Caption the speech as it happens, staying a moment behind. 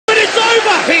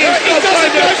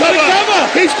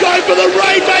cover. He's going for the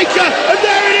Rainmaker, and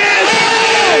there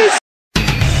it is.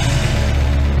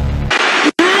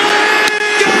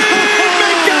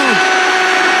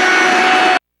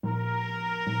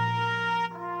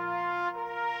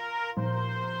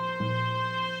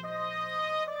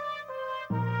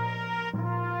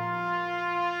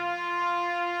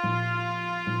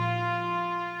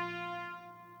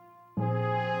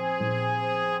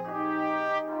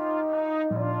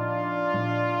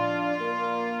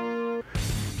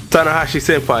 Tanahashi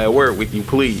Senpai, a word with you,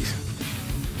 please.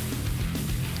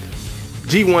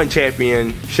 G1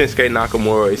 champion Shinsuke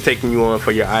Nakamura is taking you on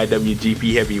for your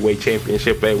IWGP Heavyweight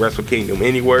Championship at Wrestle Kingdom.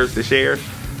 Any words to share?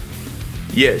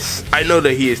 Yes, I know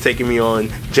that he is taking me on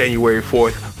January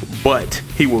 4th, but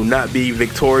he will not be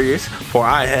victorious, for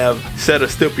I have set a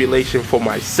stipulation for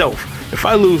myself. If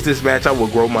I lose this match, I will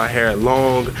grow my hair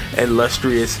long and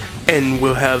lustrous and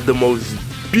will have the most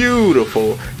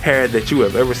beautiful hair that you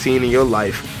have ever seen in your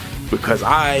life. Because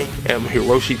I am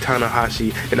Hiroshi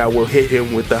Tanahashi, and I will hit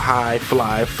him with the high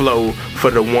fly flow for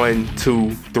the 1,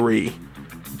 2, 3.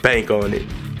 Bank on it.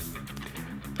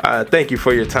 Thank you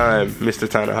for your time, Mr.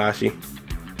 Tanahashi.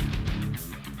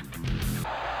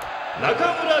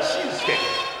 Nakamura Shinsuke,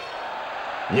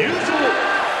 入場。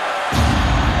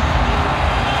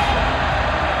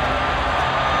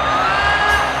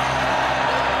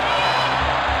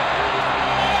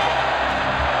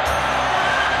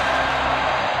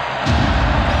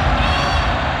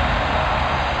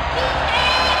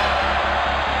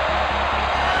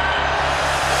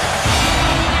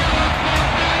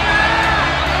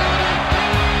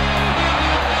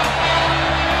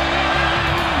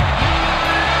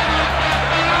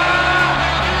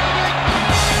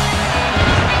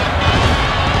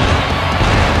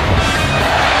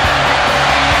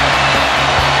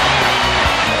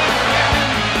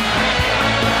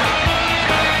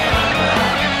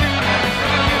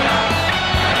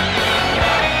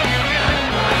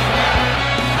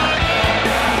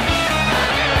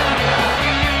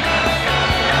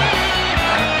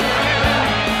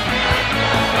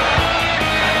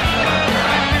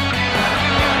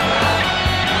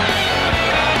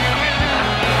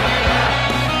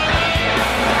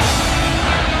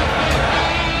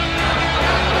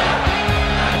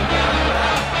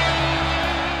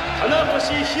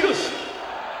Hiroshi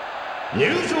入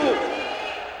場。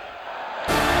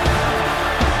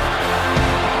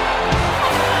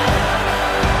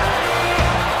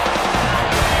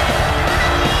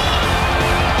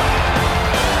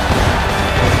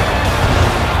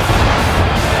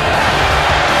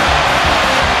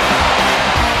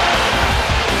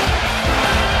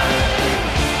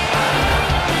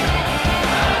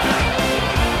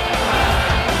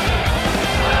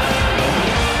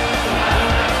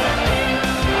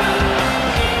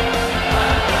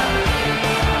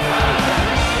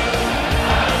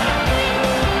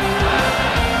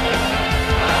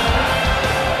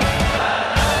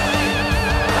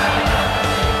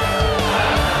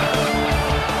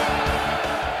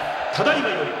ただいま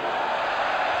より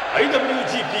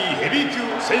IWGP ヘビー級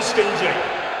選手権試合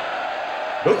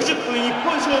60分一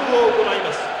本勝負を行い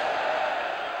ます。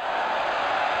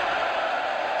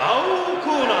青コ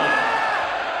ーナー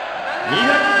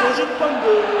250パウンド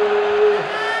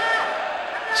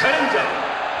チャレンジャー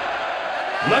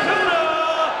中村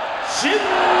慎介、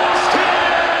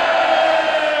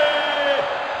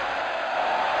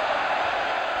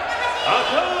赤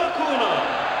コーナ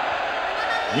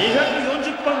ー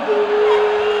240パウンド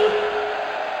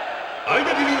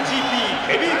IWGP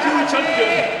ヘビー級チャンピオン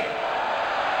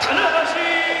棚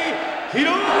橋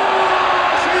宏。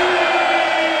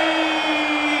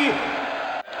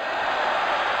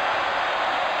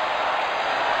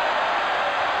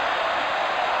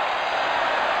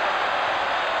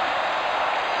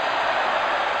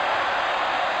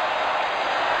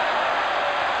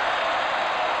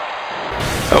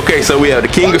Okay, so we have the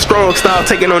King of Strong Style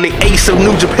taking on the Ace of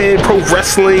New Japan Pro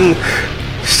Wrestling,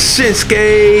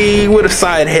 Shinsuke, with a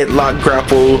side headlock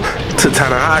grapple to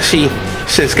Tanahashi.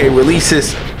 Shinsuke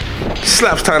releases,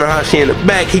 slaps Tanahashi in the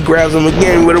back. He grabs him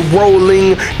again with a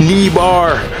rolling knee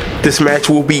bar. This match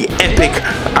will be epic.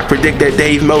 I predict that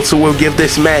Dave Meltzer will give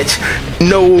this match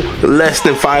no less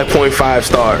than 5.5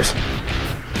 stars.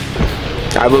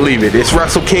 I believe it. It's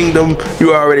Wrestle Kingdom.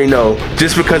 You already know.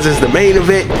 Just because it's the main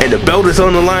event and the belt is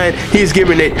on the line, he's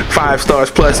giving it 5 stars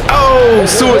plus. Oh,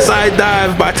 suicide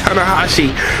dive by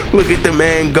Tanahashi. Look at the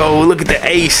man go. Look at the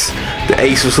ace. The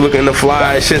ace was looking to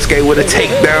fly. Shinsuke with a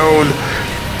takedown.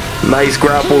 Nice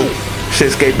grapple.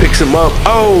 Shinsuke picks him up.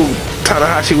 Oh,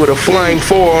 Tanahashi with a flying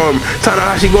forearm.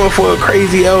 Tanahashi going for a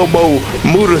crazy elbow,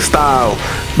 Muda style,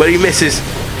 but he misses.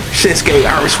 Shinsuke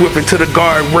Irish whip into the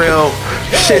guardrail.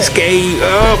 Shinsuke,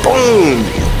 boom!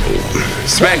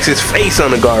 Smacks his face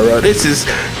on the guardrail. This is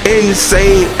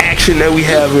insane action that we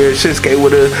have here. Shinsuke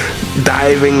with a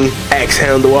diving axe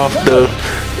handle off the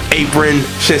apron.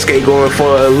 Shinsuke going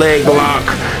for a leg lock.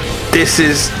 This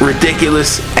is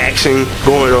ridiculous action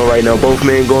going on right now. Both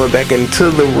men going back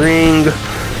into the ring.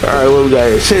 Alright, what we got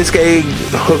here? Shinsuke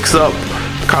hooks up,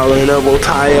 collar and elbow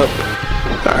tie up.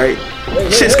 Alright.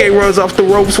 Shinsuke runs off the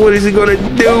ropes. What is he gonna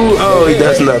do? Oh, he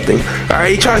does nothing.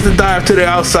 Alright, he tries to dive to the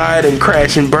outside and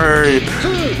crash and burn.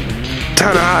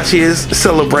 Tanahashi is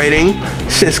celebrating.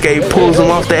 Shinsuke pulls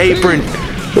him off the apron.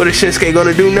 What is Shinsuke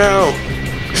gonna do now?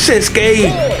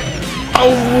 Shinsuke!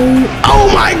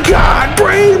 Oh my God!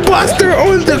 Brain buster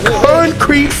on the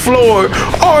concrete floor.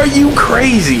 Are you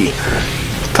crazy?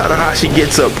 Tanahashi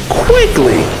gets up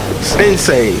quickly. It's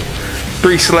insane.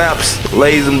 3 slaps,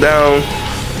 lays him down.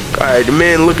 Alright, the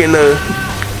men looking to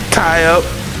tie up.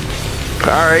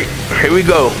 Alright, here we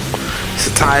go. It's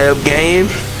a tie-up game.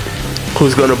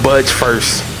 Who's gonna budge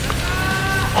first?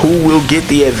 Who will get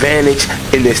the advantage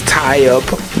in this tie-up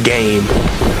game?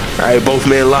 Alright, both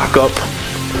men lock up.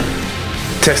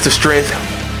 Test of strength.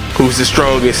 Who's the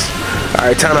strongest?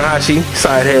 Alright, Tanahashi,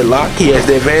 side headlock. He has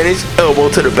the advantage. Elbow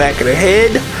to the back of the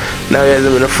head. Now he has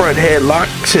him in the front headlock.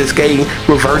 Shinsuke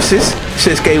reverses.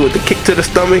 Shinsuke with the kick to the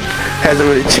stomach. Has him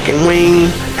in the chicken wing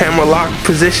hammerlock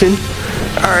position.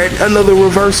 Alright, another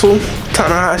reversal.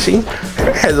 Tanahashi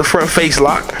has a front face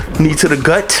lock. Knee to the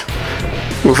gut.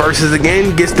 Reverses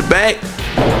again. Gets the back.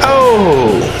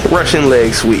 Oh! Russian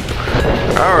leg sweep.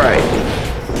 Alright.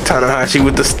 Tanahashi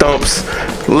with the stumps,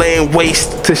 laying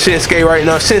waste to Shinsuke right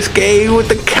now. Shinsuke with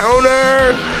the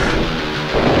counter,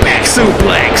 back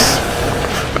suplex.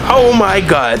 Oh my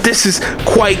God, this is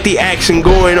quite the action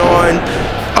going on.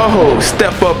 Oh,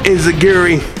 step up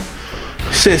Enziguri.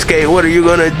 Shinsuke, what are you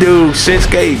gonna do?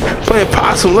 Shinsuke playing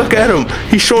possum. Look at him.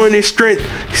 He's showing his strength.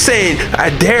 He's saying, I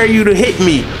dare you to hit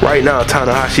me. Right now,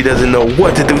 Tanahashi doesn't know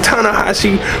what to do.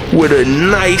 Tanahashi with a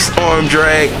nice arm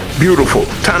drag. Beautiful.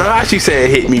 Tanahashi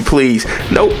saying, hit me, please.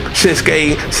 Nope.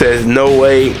 Shinsuke says, no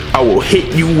way. I will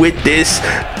hit you with this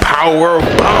power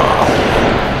bomb.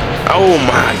 Oh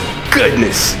my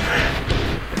goodness.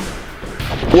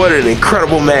 What an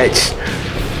incredible match.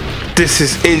 This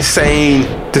is insane.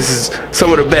 This is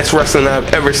some of the best wrestling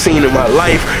I've ever seen in my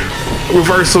life.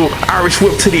 Reversal, Irish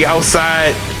whip to the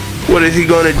outside. What is he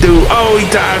gonna do? Oh, he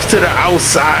dives to the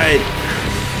outside.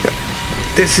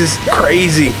 This is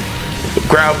crazy.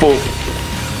 Grapple.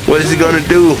 What is he gonna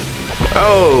do?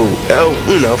 Oh,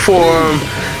 forearm.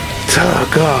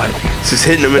 Oh God, just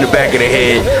hitting him in the back of the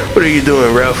head. What are you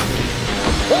doing, ref?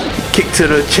 Kick to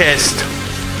the chest.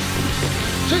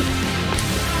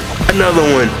 Another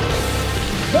one.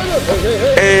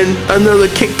 And another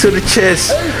kick to the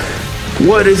chest.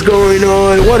 What is going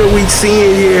on? What are we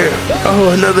seeing here?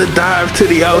 Oh, another dive to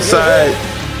the outside.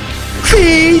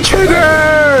 Feed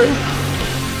trigger!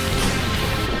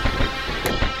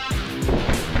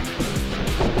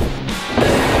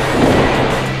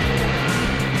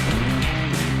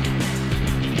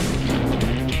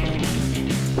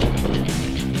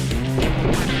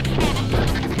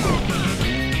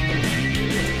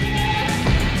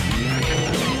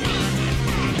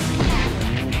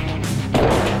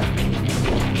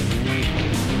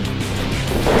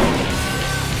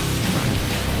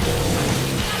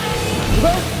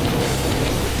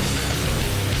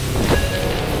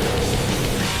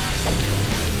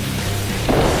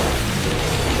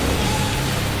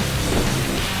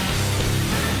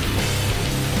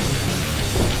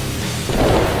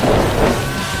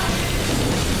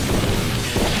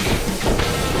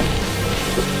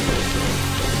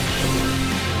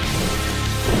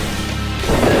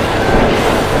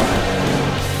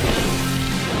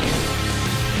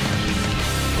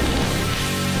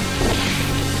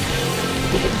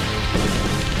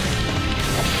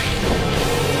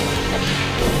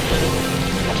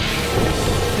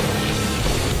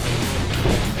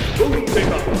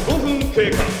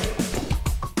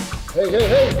 Hey, hey,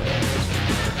 hey!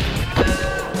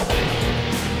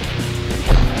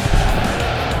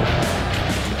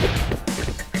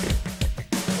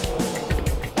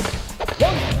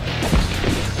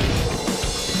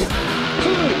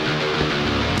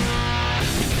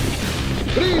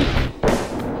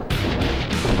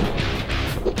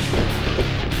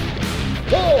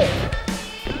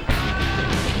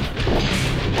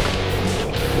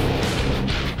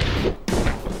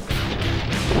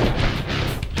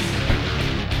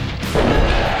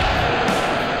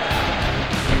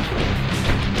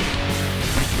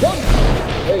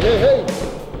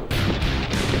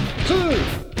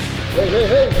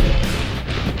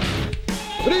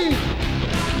 3,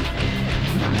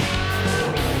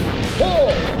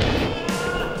 4.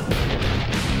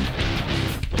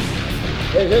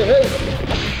 Hey, hey, hey.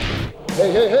 Hey,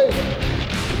 hey, hey.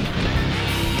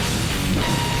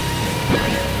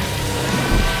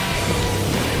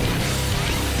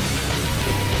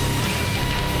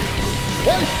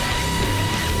 One.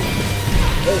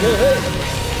 Hey, hey, hey.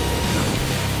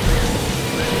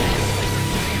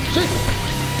 6.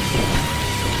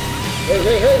 Hey,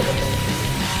 hey, hey.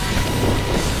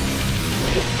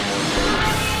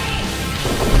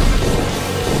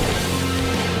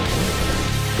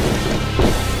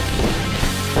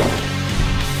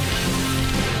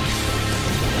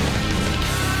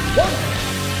 1.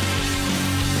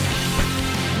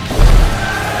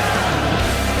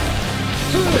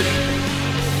 2.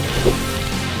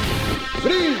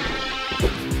 3.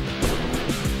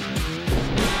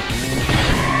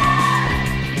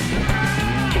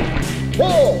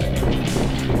 4.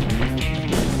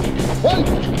 1.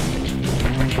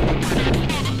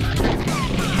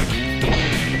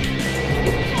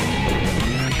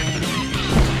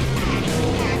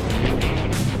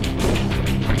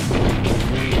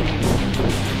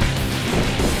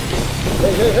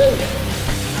 Hey, hey, hey.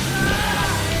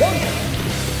 1.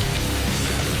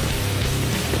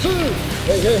 2.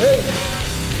 Hey, hey, hey.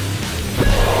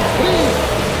 3.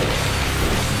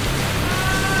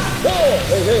 4.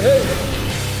 Hey, hey, hey.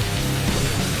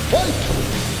 5.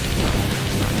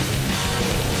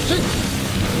 6.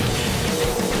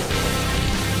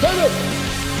 7.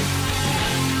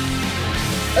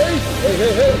 8. Hey,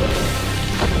 hey, hey.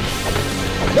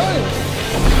 9.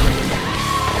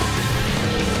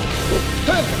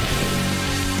 10.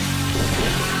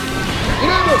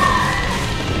 11.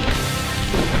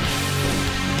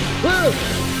 12.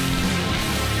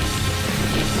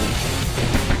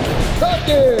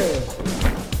 13.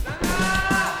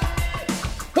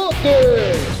 14.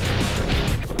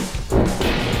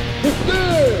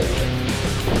 15.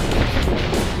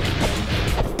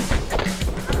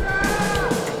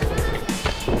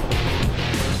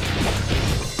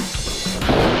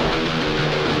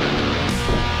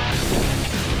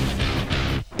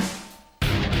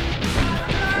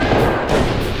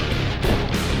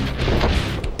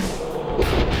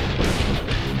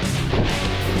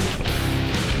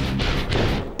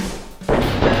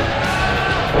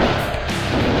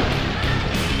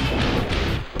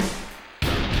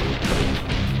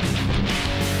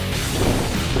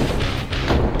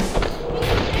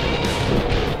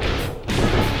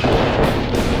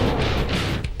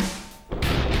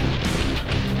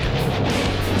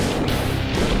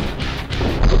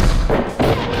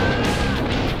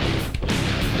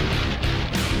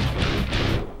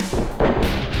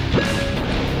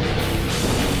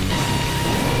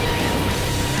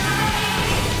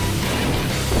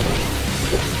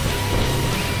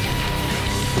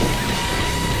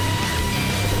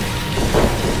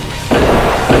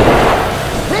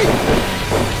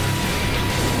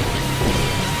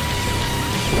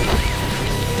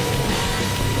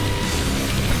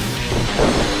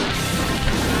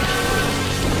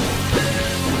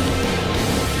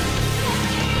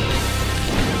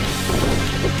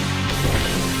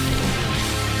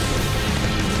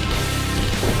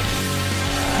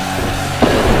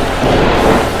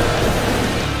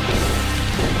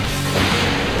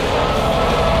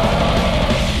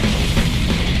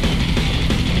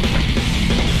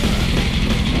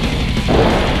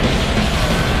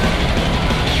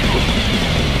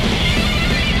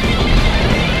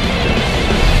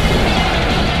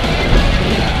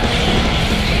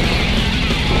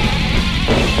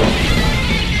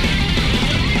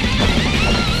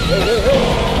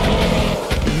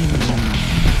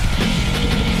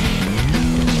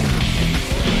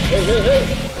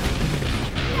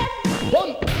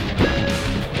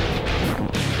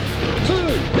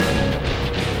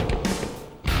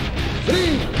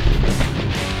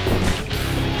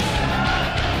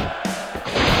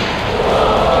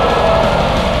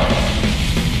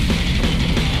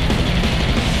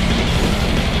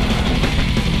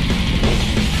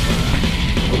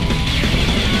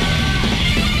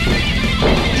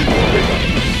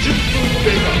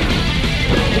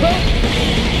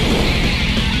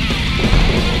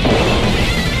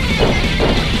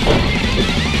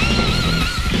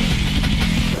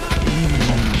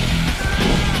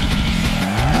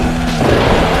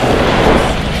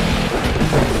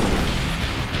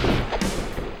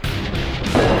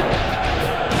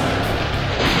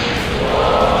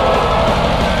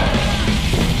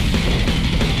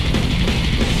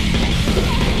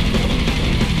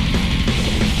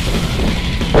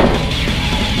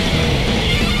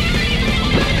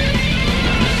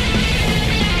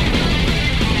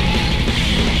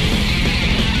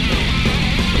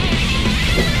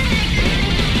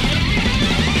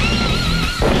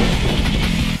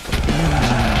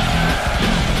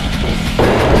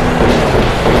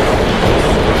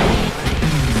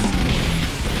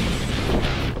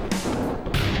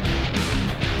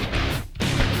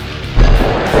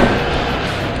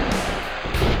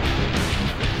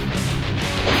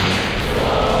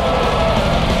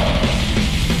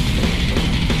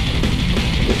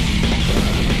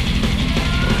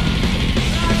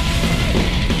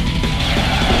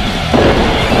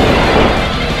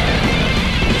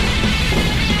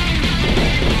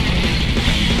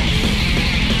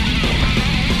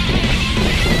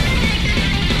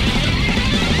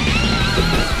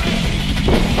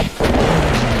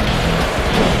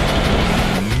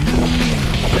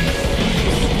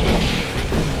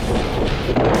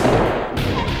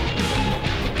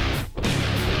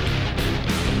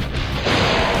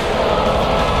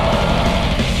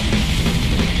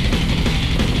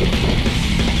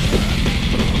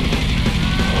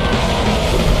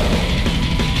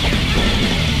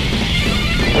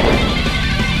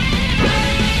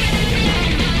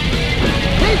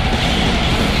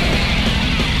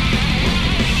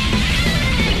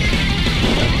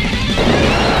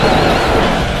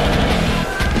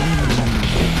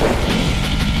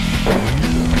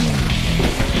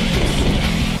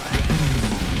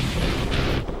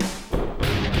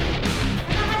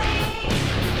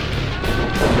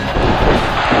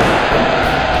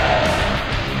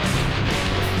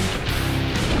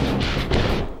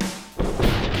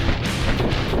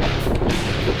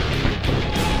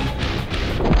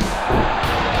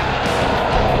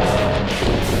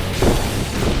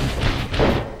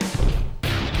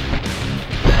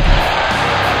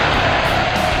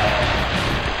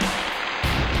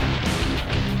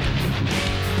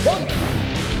 1,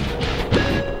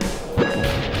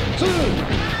 2,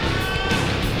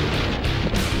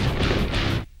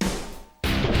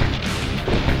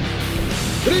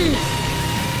 3,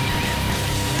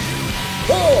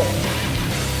 4.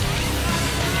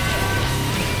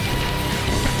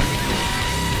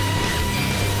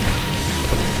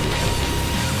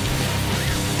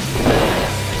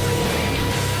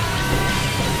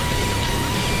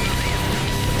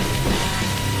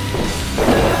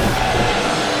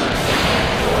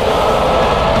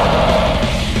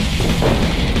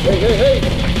 Hey.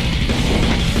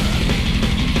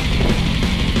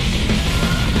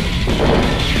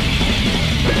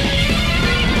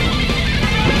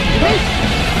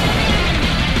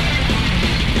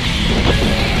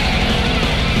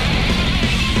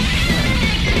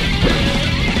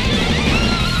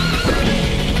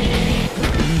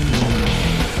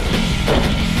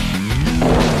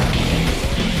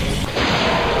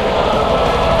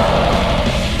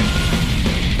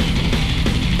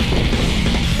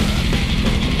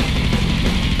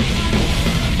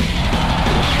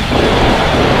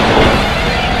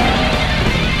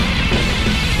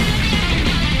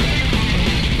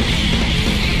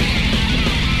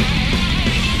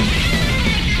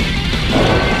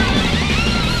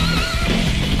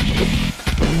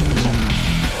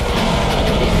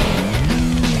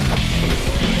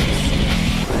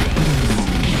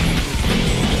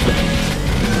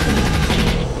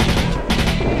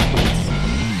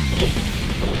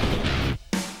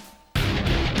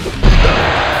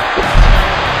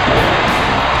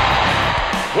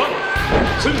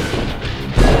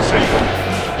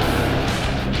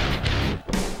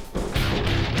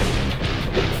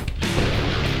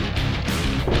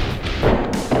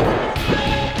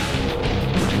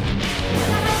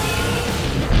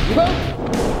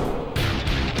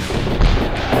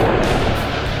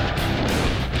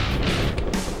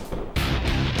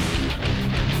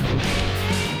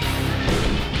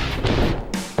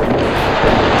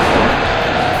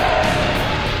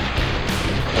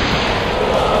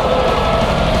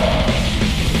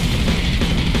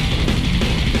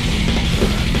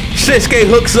 Shinsuke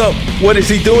hooks up. What is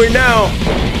he doing now?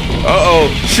 Uh-oh.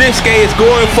 Shinsuke is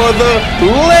going for the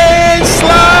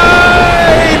landslide.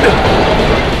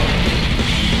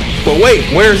 But wait,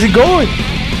 where is he going?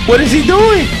 What is he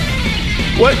doing?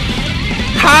 What?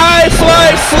 High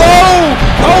fly flow.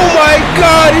 Oh my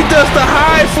God, he does the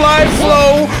high fly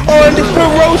flow on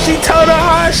Hiroshi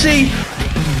Tanahashi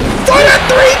for the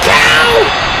 3 count.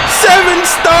 7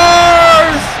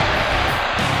 stars.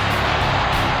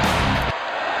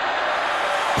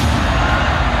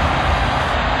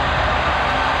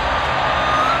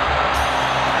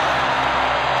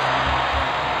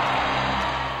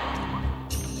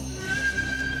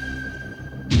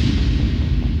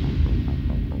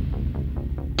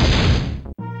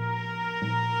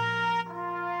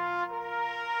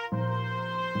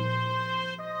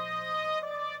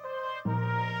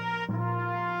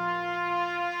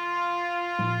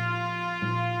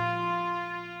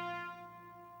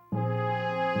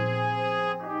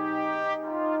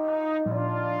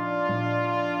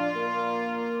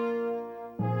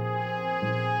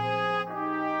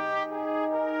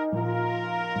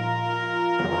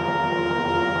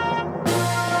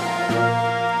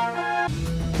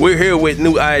 We're here with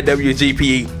new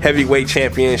IWGP Heavyweight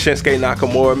Champion Shinsuke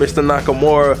Nakamura. Mr.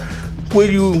 Nakamura, will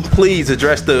you please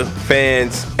address the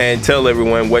fans and tell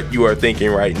everyone what you are thinking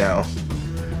right now?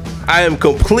 I am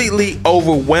completely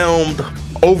overwhelmed,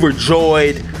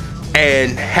 overjoyed,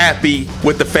 and happy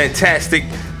with the fantastic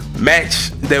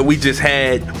match that we just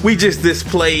had. We just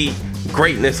displayed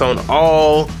greatness on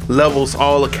all levels,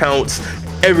 all accounts.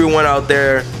 Everyone out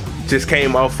there just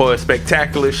came out for a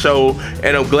spectacular show,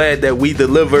 and I'm glad that we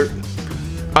delivered.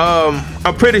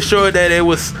 I'm pretty sure that it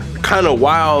was kind of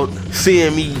wild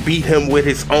seeing me beat him with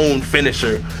his own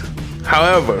finisher.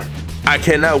 However, I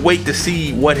cannot wait to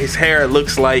see what his hair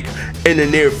looks like in the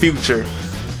near future.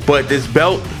 But this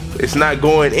belt is not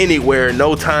going anywhere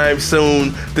no time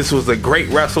soon. This was a great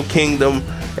Wrestle Kingdom,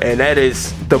 and that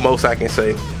is the most I can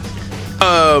say.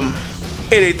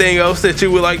 Anything else that you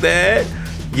would like to add?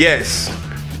 Yes.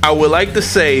 I would like to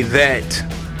say that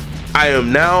I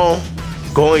am now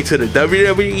going to the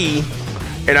WWE,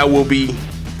 and I will be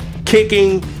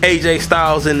kicking AJ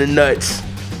Styles in the nuts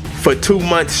for 2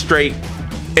 months straight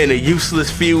in a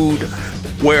useless feud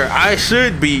where I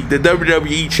should be the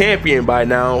WWE champion by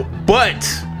now, but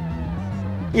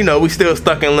you know, we still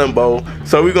stuck in limbo.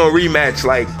 So we're gonna rematch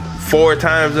like 4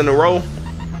 times in a row.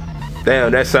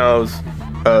 Damn, that sounds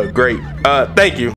great. Thank you.